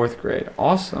 4th grade.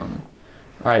 Awesome.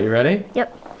 All right, you ready?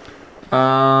 Yep.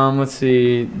 Let's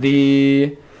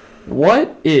see.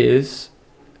 What is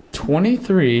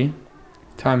 23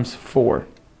 times 4?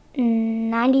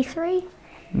 93.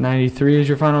 93 is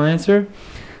your final answer?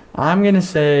 I'm going to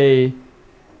say,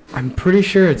 I'm pretty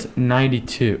sure it's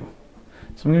 92.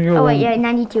 So I'm going to go... Oh, wait, yeah,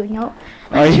 92. No.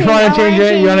 Oh, you want to change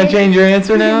it? You want to change your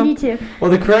answer now? 92. Well,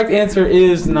 the correct answer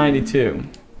is 92.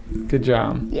 Good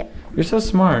job. Yep. You're so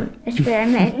smart. That's what I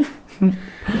meant. All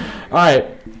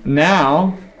right.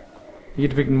 Now, you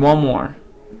get to pick one more.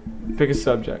 Pick a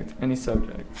subject. Any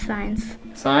subject. Science.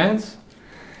 Science?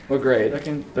 What grade?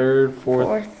 Second, third, fourth?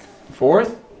 Fourth.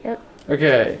 Fourth? Yep.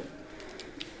 Okay.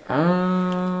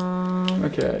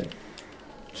 Okay.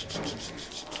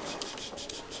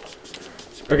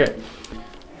 Okay.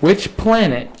 Which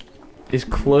planet is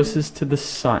closest to the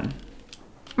sun?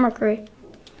 Mercury.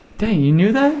 Dang, you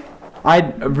knew that? I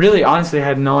really honestly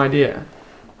had no idea.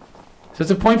 So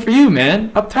it's a point for you,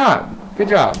 man. Up top. Good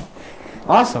job.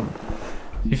 Awesome.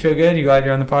 You feel good? You glad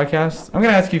you're on the podcast? I'm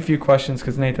going to ask you a few questions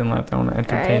because Nathan left. I want to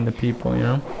entertain the people, you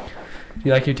know? Do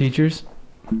you like your teachers?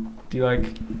 Do you like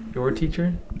your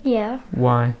teacher? Yeah.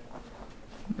 Why?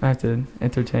 I have to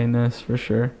entertain this for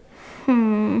sure.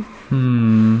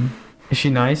 Is she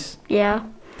nice? Yeah.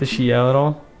 Does she yell at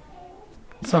all?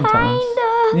 Sometimes.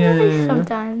 Kinda. Yeah.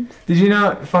 Sometimes. Did you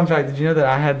know, fun fact, did you know that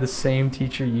I had the same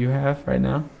teacher you have right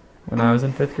now when I was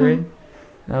in 5th grade?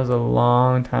 That was a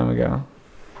long time ago.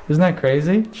 Isn't that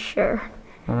crazy? Sure.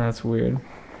 Oh, that's weird.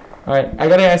 All right, I'm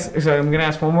going to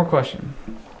ask one more question.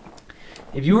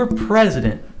 If you were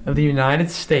president of the United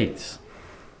States,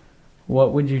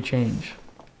 what would you change?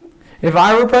 If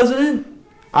I were president,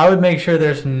 I would make sure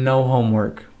there's no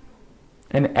homework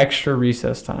and extra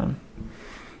recess time.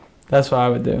 That's what I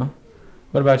would do.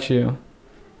 What about you?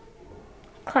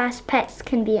 Class pets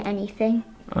can be anything.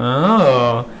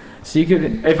 Oh, so you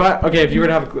could if you were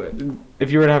to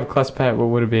have a class pet, what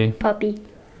would it be? Puppy.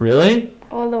 Really?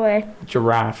 All the way.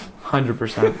 Giraffe,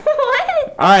 100%.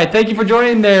 What? All right, thank you for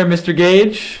joining there, Mr.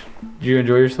 Gage. Did you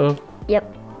enjoy yourself?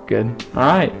 Yep. Good. All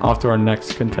right, off to our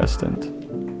next contestant.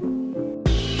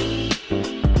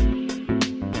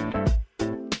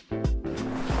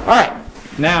 All right,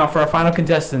 now for our final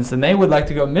contestants, and they would like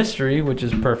to go mystery, which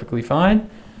is perfectly fine.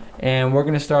 And we're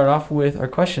going to start off with our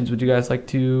questions. Would you guys like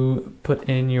to put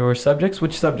in your subjects?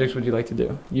 Which subjects would you like to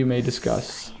do? You may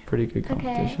discuss. Pretty good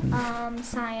competition.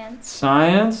 Science.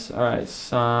 Science. All right,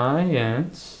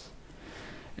 science.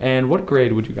 And what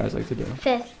grade would you guys like to do?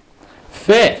 5th.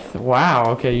 5th. Wow.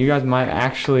 Okay, you guys might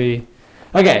actually.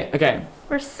 Okay.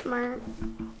 We're smart.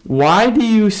 Why do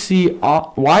you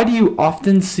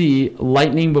often see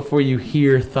lightning before you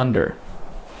hear thunder?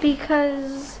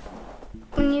 Because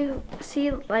when you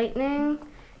see lightning,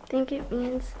 I think it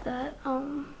means that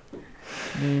We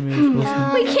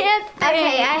can't.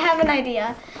 Okay, I have an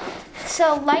idea.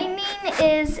 So lightning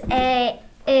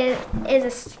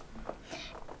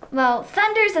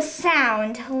thunder's a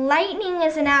sound. Lightning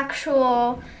is an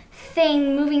actual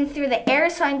thing moving through the air.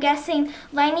 So I'm guessing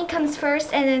lightning comes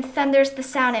first, and then thunder's the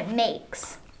sound it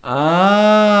makes.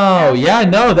 Oh, yeah,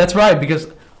 no, that's right, because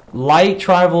light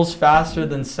travels faster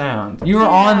than sound. You were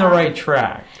on the right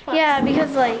track. yeah,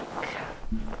 because like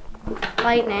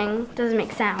lightning doesn't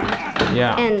make sound,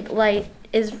 Yeah. and light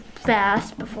is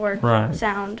fast before Right.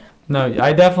 sound. No,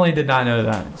 I definitely did not know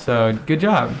that. So, good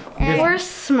job. We're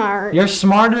smart. You're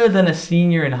smarter than a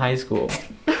senior in high school.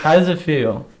 How does it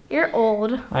feel? You're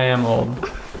old. I am old.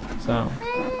 So,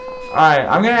 all right,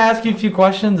 I'm going to ask you a few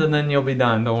questions and then you'll be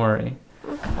done. Don't worry.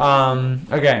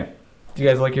 Okay. Do you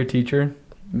guys like your teacher?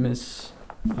 Miss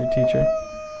your teacher?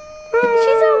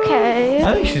 She's okay.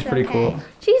 I think she's pretty cool.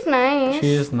 She's nice.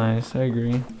 She is nice. I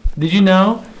agree. Did you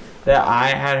know that I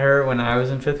had her when I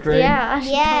was in 5th grade? Yeah, she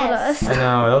told us. I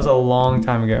know. That was a long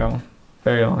time ago.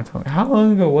 Very long time. How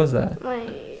long ago was that?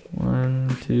 Like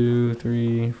 1, 2,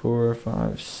 3, 4,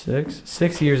 5, 6.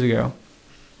 6 years ago.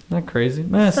 Isn't that crazy?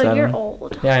 so 7. you're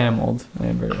old. Yeah, I am old. I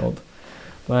am very old.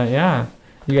 But yeah,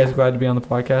 you guys glad to be on the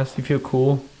podcast? You feel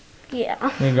cool? Yeah. You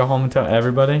can go home and tell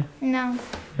everybody? No.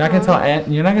 You're not gonna tell.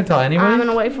 You're not gonna tell anybody? I'm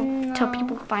gonna wait till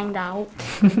people find out.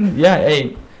 Yeah.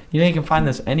 Hey, you know you can find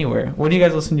this anywhere. What do you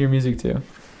guys listen to your music to?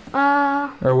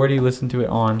 Or where do you listen to it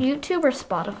on? YouTube or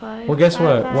Spotify? Well, guess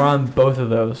what? We're on both of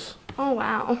those. Oh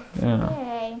wow. Yeah.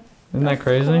 Hey. Isn't that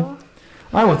crazy? Cool. All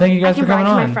right. Well, thank you guys I can for coming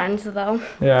brag to on. my friends though.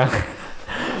 Yeah.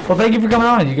 Well, thank you for coming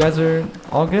on. You guys are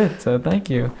all good, so thank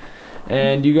you.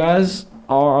 And you guys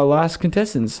are our last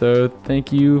contestants, so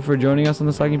thank you for joining us on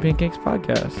the Slacking Pancakes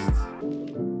podcast.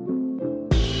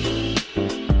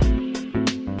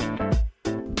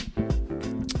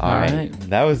 All right.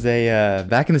 That was a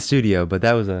back in the studio, but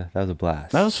that was a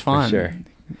blast. That was fun. For sure.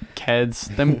 Kids,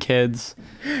 them kids.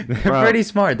 They're Bro. pretty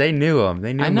smart. They knew them.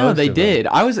 They knew. I know most they of them. did.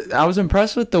 I was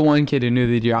impressed with the one kid who knew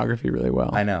the geography really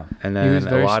well. I know. And He was then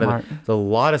very a lot smart. of a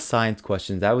lot of science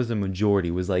questions. That was the majority.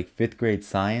 It was like 5th grade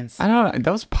science. I know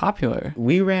that was popular.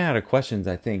 We ran out of questions,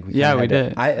 I think. Yeah, kinda we had to-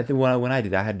 did. I think when I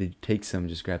did, I had to take some,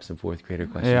 just grab some 4th grader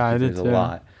questions. Yeah, I because did there's too. a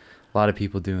lot. A lot of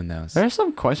people doing those. There's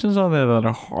some questions on there that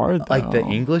are hard, though. Like the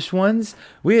English ones.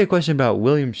 We had a question about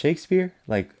William Shakespeare.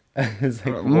 Like, it's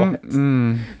like what?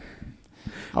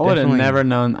 I would have Definitely. never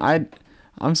known.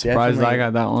 I'm surprised I Definitely.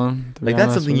 got that one. to be Like,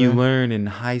 that's honest something with you learn in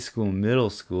high school, middle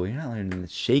school. You're not learning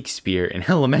Shakespeare in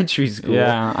elementary school.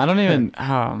 Yeah, I don't even.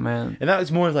 Oh man. And that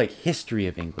was more like history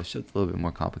of English. So it's a little bit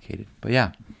more complicated. But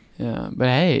yeah. Yeah, but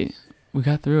hey, we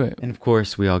got through it. And of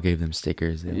course, we all gave them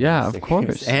stickers. They Yeah, wanted of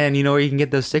course. And you know where you can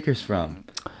get those stickers from?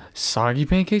 Soggy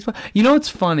Pancakes. You know what's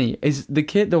funny is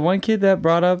the one kid that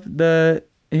brought up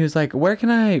he was like, "Where can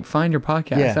I find your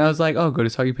podcast?" Yeah. And I was like, "Oh, go to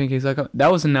soggypancakes.com."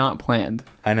 That was not planned.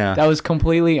 I know. That was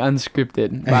completely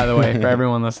unscripted, by the way, for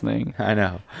everyone listening. I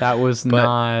know. That was But-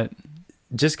 not.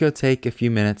 Just go take a few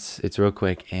minutes. It's real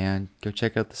quick. And go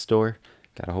check out the store.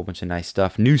 Got a whole bunch of nice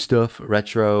stuff. New stuff.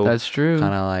 Retro. That's true.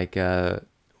 Kind of like,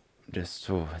 it's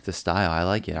a style. I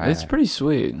like it. It's pretty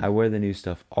sweet. I wear the new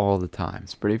stuff all the time.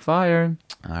 It's pretty fire.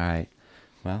 All right.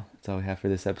 Well, that's all we have for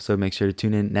this episode. Make sure to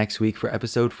tune in next week for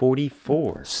episode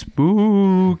 44.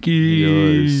 Spooky.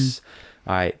 Yes.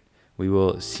 All right. We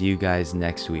will see you guys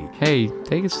next week. Hey,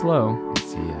 take it slow.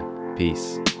 See ya.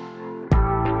 Peace.